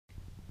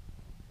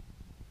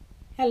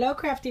Hello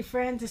crafty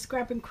friends, it's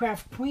Scrap and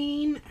Craft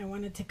Queen. I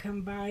wanted to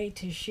come by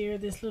to share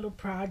this little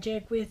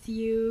project with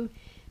you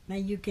that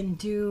you can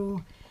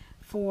do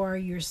for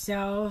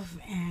yourself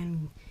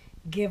and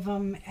give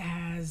them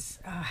as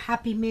a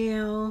happy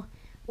meal,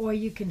 or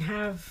you can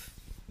have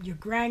your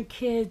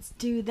grandkids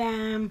do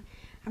them.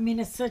 I mean,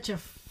 it's such a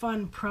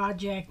fun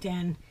project,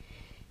 and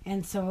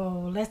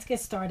so let's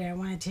get started. I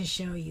wanted to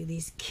show you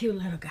these cute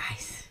little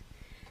guys.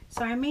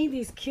 So I made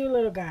these cute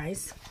little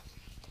guys,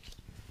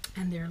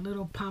 and they're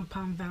little Pom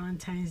Pom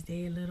Valentine's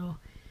Day little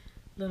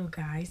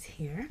guys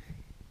here.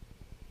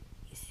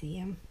 You see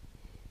them?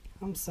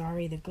 I'm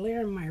sorry, the glare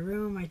in my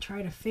room, I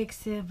try to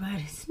fix it, but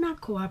it's not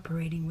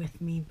cooperating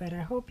with me, but I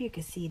hope you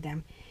can see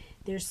them.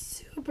 They're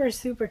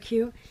super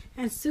cute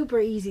and super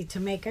easy to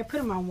make. I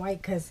put them on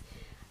white because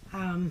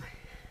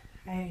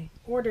I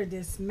ordered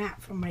this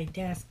mat from my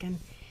desk, and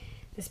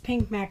this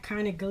pink mat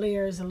kind of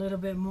glares a little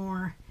bit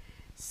more,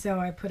 so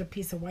I put a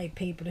piece of white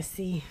paper to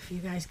see if you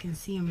guys can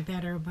see them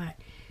better. But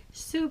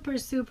super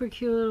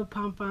cute little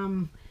pom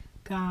pom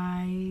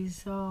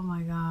guys. Oh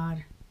my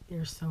god,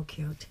 they're so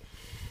cute.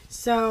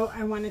 So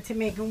I wanted to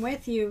make them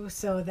with you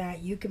so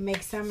that you can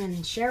make some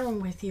and share them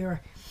with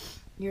your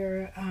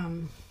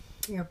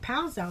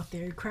pals out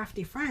there, your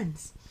crafty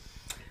friends.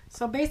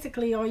 So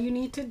basically all you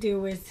need to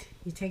do is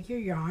you take your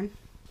yarn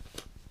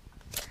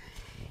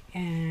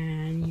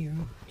and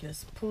you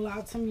just pull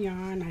out some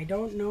yarn. I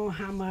don't know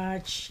how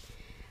much,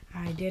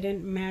 I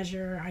didn't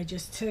measure, I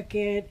just took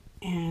it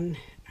and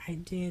I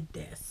did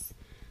this.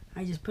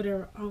 I just put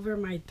it over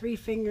my 3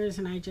 fingers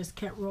and I just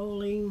kept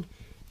rolling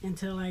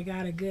until I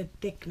got a good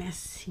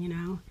thickness, you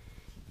know.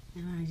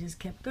 And I just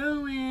kept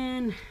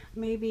going,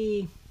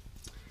 maybe,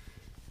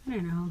 I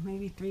don't know,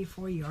 maybe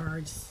 3-4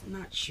 yards,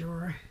 not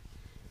sure.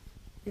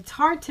 It's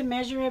hard to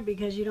measure it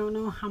because you don't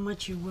know how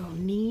much you will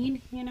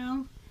need, you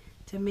know,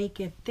 to make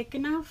it thick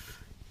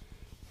enough.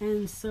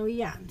 And so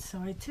yeah, so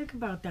I took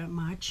about that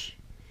much,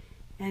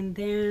 and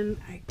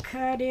then I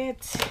cut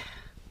it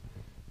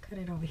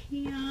over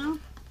here.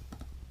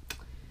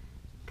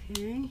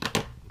 Okay,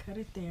 cut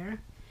it there.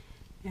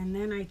 And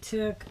then I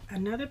took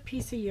another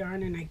piece of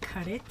yarn and I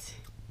cut it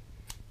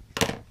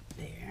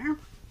there.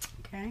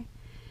 Okay.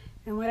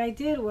 And what I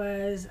did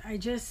was I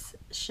just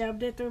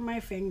shoved it through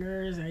my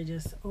fingers. I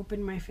just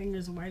opened my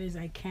fingers as wide as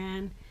I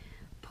can,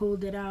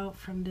 pulled it out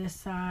from this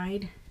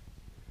side.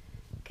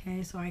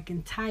 Okay, so I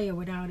can tie it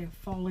without it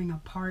falling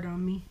apart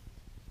on me.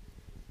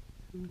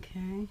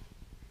 Okay.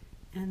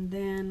 And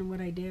then what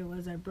I did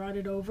was I brought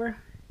it over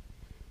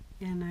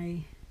and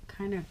I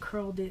kind of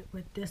curled it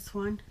with this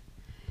one.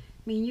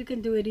 I mean, you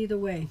can do it either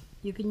way.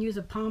 You can use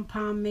a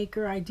pom-pom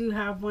maker. I do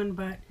have one,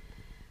 but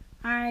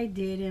I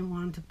didn't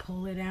want to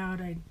pull it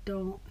out. I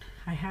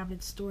have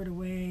it stored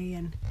away,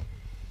 and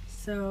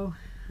so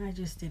I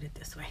just did it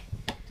this way.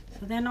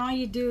 So then all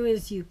you do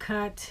is you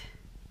cut.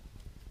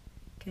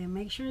 Okay,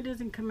 make sure it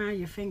doesn't come out of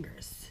your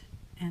fingers,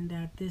 and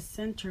that this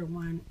center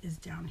one is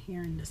down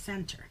here in the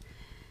center,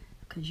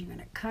 because you're going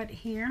to cut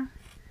here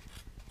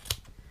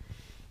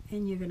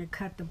and you're going to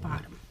cut the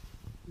bottom.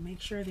 Make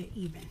sure they're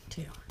even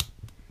too.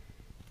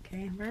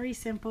 Okay, very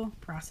simple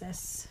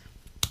process.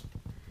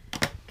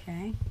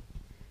 Okay,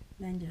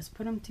 then just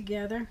put them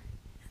together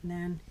and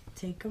then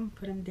take them,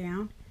 put them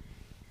down,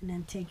 and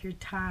then take your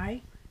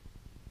tie.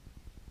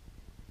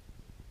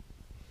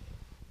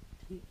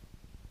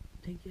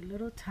 Take your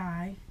little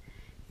tie.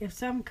 If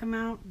some come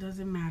out,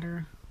 doesn't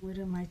matter. Where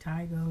did my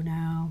tie go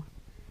now?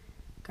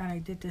 God, I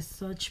did this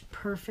such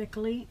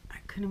perfectly. I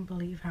couldn't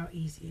believe how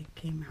easy it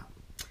came out.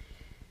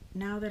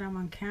 Now that I'm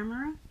on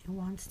camera, it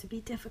wants to be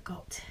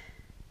difficult.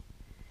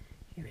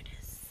 Here it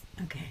is.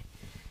 Okay,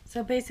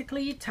 so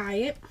basically you tie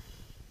it,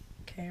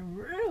 okay,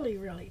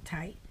 really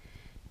tight,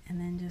 and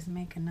then just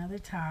make another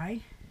tie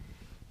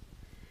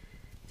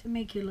to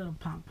make your little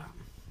pom-pom.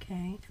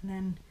 Okay,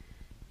 and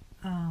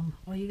then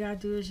all you gotta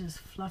do is just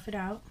fluff it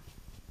out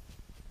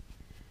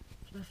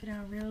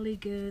really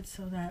good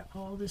so that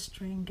all the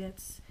string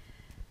gets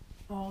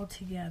all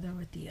together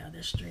with the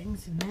other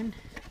strings. And then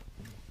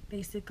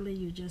basically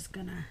you're just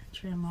gonna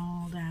trim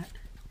all that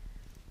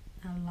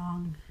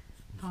long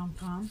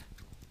pom-pom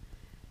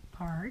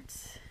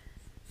parts.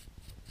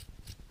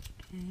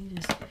 Okay,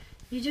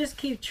 you just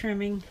keep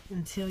trimming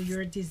until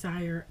your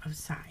desire of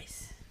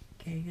size.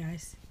 Okay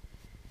guys,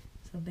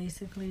 so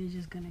basically you're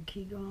just gonna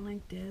keep going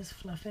like this,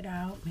 fluff it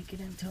out, make it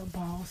into a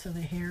ball so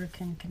the hair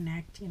can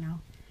connect, you know,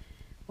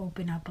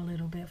 open up a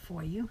little bit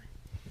for you.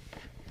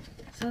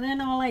 So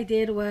then all I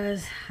did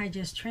was I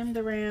just trimmed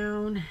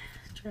around,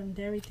 trimmed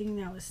everything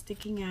that was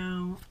sticking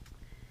out,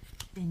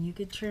 and you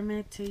could trim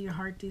it to your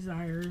heart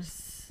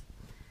desires.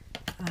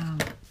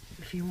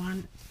 If you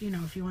want, you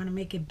know, if you want to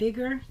make it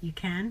bigger, you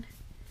can.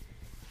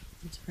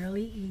 It's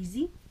really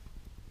easy.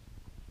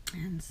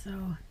 And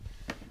so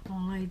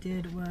all I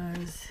did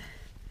was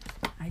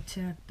I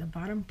took the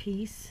bottom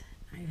piece,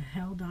 I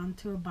held on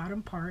to a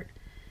bottom part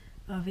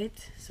of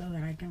it so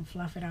that I can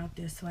fluff it out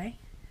this way.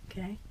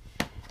 Okay,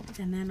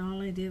 and then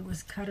all I did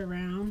was cut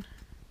around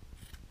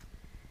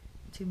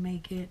to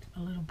make it a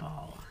little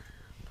ball,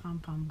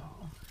 pom-pom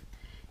ball.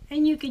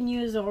 And you can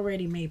use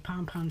already made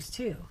pom-poms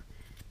too.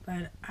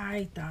 But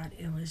I thought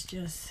it was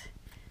just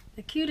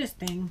the cutest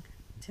thing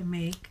to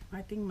make.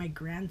 I think my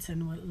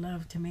grandson would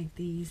love to make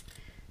these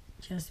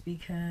just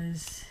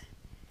because,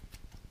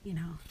 you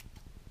know,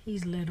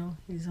 he's little.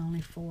 He's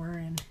only 4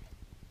 and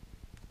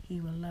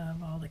he will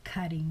love all the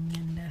cutting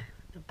and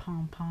the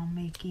pom-pom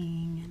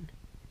making.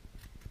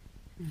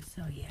 And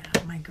so, yeah,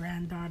 my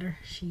granddaughter,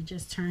 she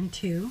just turned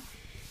 2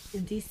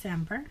 in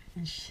December.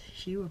 And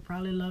she would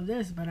probably love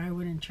this, but I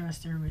wouldn't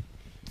trust her with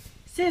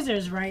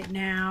scissors right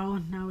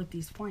now. Not with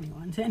these pointy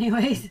ones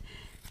anyways.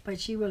 But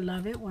she will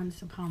love it once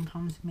the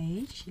pom-pom's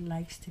made. She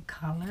likes to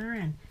color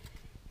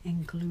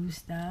and glue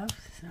stuff.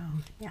 So,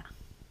 yeah.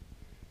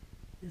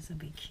 This will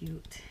be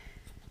cute.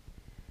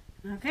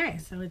 Okay,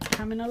 so it's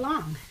coming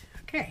along.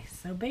 Okay,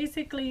 so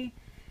basically,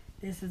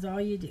 this is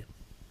all you do.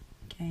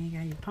 Okay, you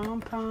got your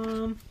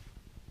pom-pom.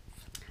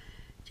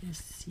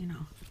 Just, you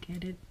know,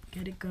 get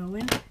it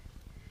going.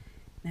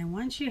 Then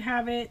once you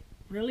have it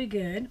really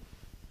good,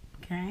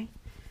 okay,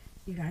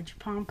 you got your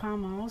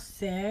pom-pom all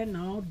set and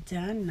all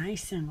done,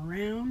 nice and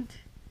round.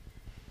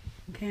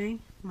 Okay,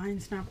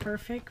 mine's not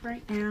perfect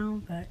right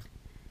now, but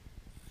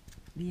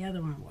the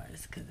other one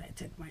was because I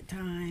took my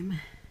time.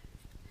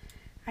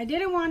 I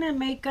didn't want to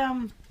make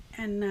them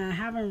and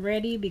have them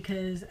ready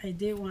because I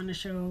did want to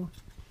show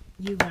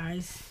you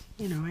guys.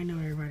 You know, I know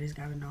everybody's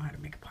got to know how to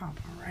make a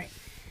pom-pom, right?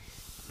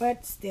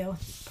 But still,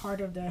 it's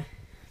part of the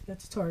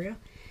tutorial.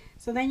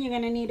 So then you're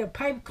going to need a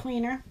pipe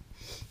cleaner.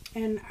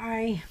 And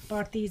I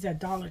bought these at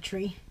Dollar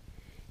Tree.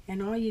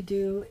 And all you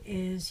do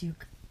is you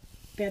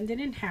bend it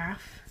in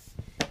half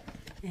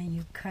and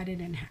you cut it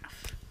in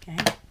half. Okay?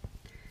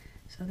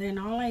 So then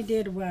all I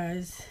did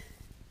was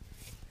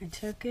I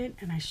took it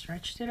and I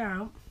stretched it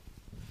out.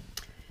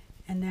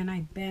 And then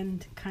I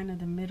bend kind of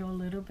the middle a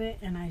little bit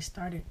and I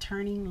started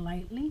turning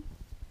lightly.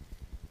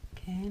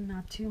 Okay,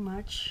 not too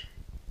much.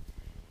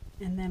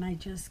 And then I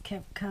just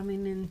kept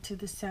coming into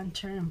the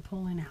center and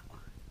pulling out.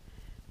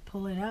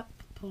 Pull it up,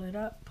 pull it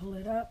up, pull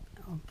it up,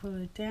 or pull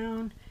it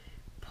down,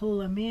 pull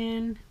them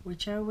in,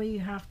 whichever way you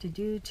have to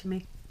do to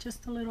make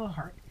just a little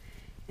heart.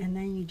 And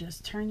then you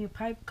just turn your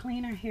pipe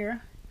cleaner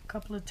here a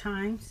couple of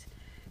times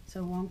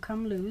so it won't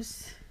come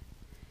loose.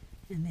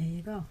 And there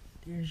you go.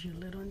 There's your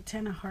little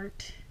antenna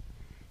heart.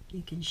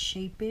 You can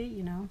shape it,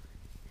 you know.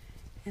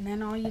 And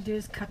then all you do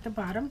is cut the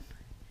bottom.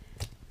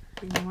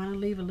 And you want to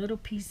leave a little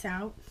piece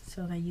out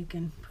so that you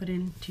can put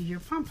into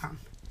your pom-pom.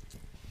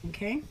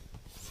 Okay?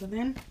 So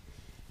then,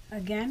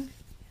 again,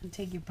 you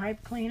take your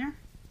pipe cleaner.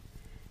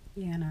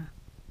 You're going to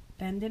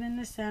bend it in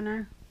the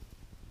center.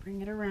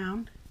 Bring it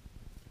around.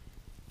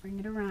 Bring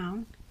it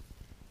around.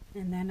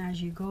 And then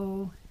as you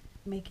go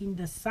making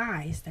the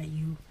size that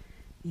you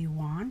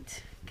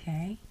want,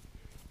 okay?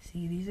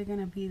 See, these are going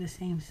to be the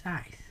same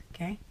size,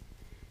 okay?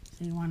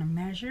 So you want to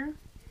measure.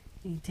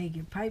 You take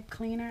your pipe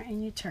cleaner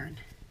and you turn.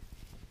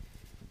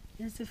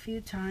 Just a few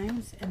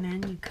times, and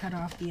then you cut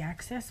off the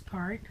excess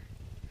part.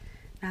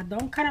 Now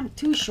don't cut them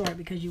too short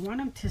because you want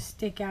them to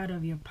stick out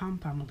of your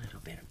pom-pom a little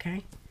bit,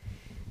 okay?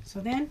 So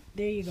then,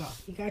 there you go.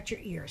 You got your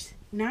ears.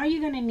 Now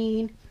you're going to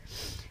need,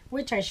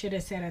 which I should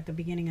have said at the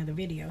beginning of the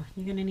video,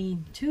 you're going to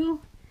need 2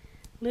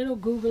 little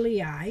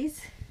googly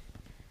eyes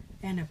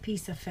and a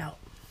piece of felt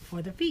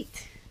for the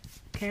feet,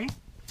 okay?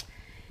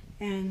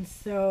 And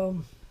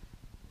so,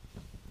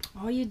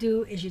 all you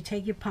do is you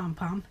take your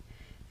pom-pom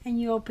and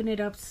you open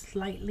it up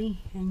slightly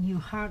and you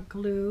hot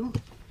glue,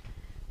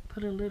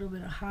 put a little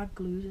bit of hot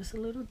glue, just a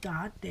little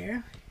dot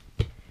there,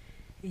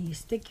 and you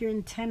stick your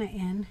antenna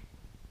in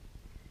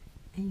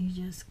and you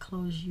just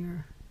close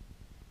your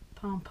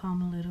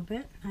pom-pom a little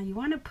bit. Now you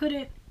want to put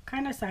it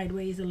kind of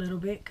sideways a little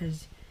bit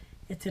because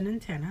it's an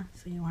antenna,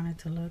 so you want it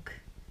to look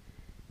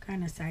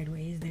kind of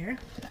sideways there.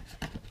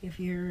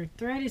 If your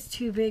thread is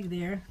too big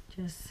there,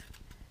 just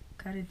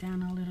cut it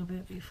down a little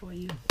bit before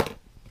you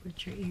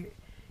put your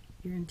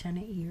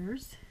antenna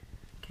ears,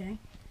 okay?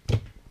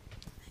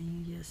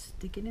 And you just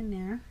stick it in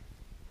there.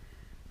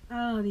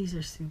 Oh, these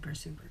are super,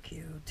 super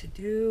cute to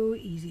do,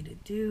 easy to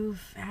do,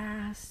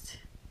 fast.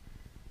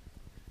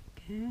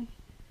 Okay,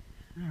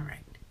 all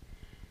right.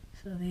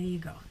 So there you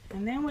go.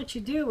 And then what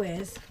you do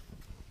is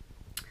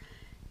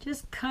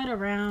just cut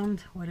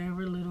around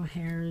whatever little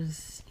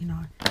hairs, you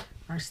know,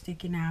 are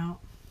sticking out.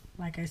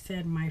 Like I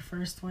said, my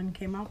first one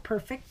came out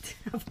perfect,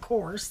 of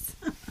course.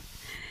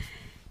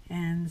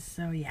 And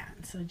so, yeah,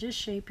 so just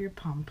shape your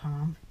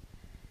pom-pom.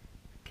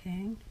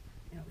 Okay,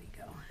 there we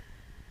go.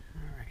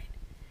 All right.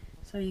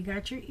 So you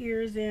got your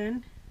ears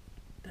in.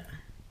 The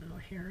little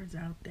hairs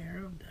out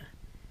there of the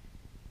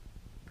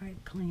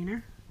pipe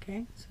cleaner.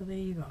 Okay, so there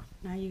you go.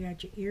 Now you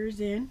got your ears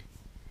in.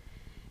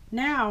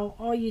 Now,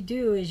 all you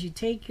do is you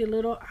take your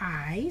little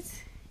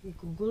eyes, your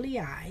googly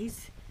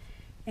eyes,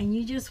 and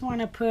you just want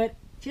to put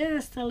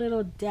just a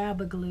little dab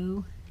of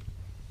glue,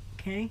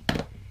 okay?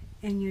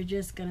 And you're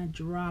just going to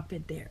drop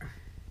it there.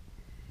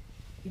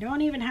 You don't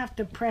even have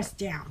to press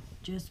down.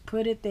 Just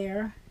put it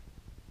there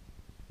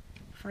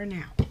for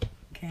now,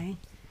 okay?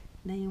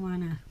 Then you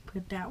want to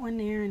put that one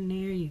there, and there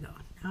you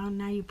go.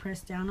 Now you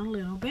press down a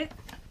little bit.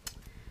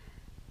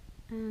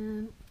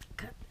 And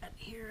cut that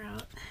here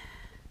out.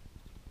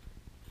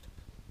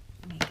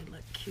 Make it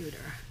look cuter.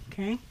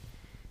 Okay,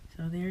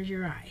 so there's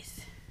your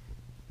eyes.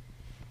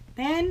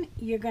 Then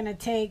you're going to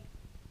take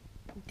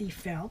the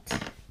felt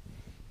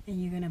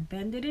and you're going to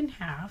bend it in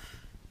half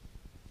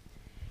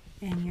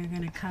and you're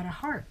going to cut a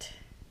heart.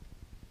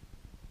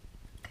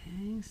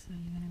 Okay, so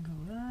you're going to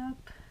go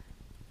up,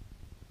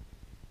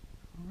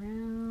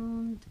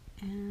 around,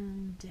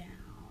 and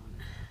down.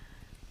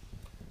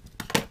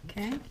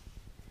 Okay,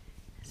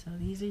 so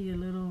these are your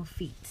little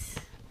feet.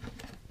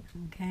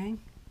 Okay,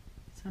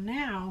 so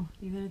now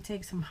you're going to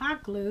take some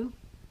hot glue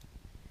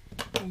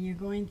and you're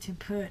going to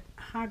put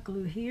hot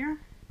glue here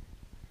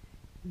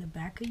in the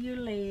back of your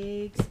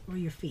legs, or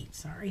your feet,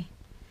 sorry.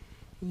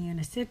 And you're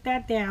going to sit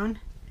that down,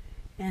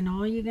 and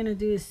all you're going to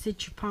do is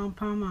sit your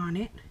pom-pom on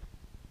it.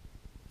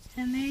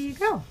 And there you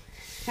go.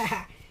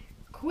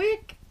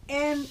 Quick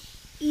and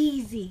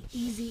easy,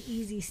 easy,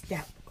 easy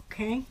step,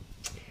 okay?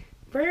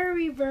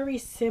 Very, very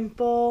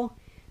simple,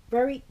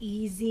 very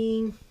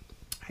easy.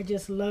 I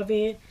just love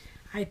it.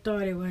 I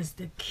thought it was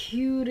the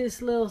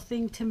cutest little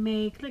thing to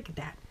make. Look at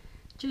that.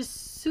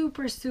 Just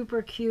super,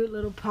 super cute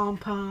little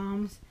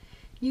pom-poms.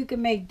 You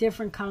can make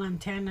different color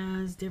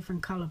antennas,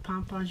 different color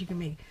pom-poms. You can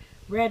make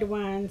red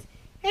ones,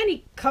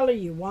 any color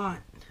you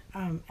want,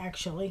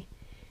 actually.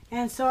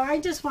 And so I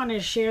just wanted to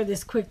share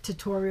this quick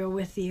tutorial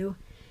with you.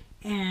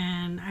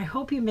 And I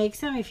hope you make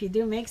some. If you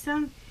do make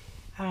some,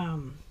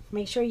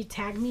 make sure you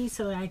tag me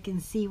so that I can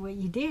see what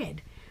you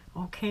did.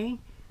 Okay?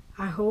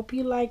 I hope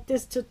you like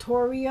this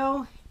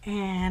tutorial,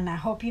 and I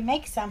hope you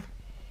make some.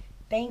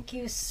 Thank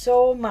you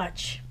so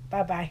much.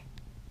 Bye-bye.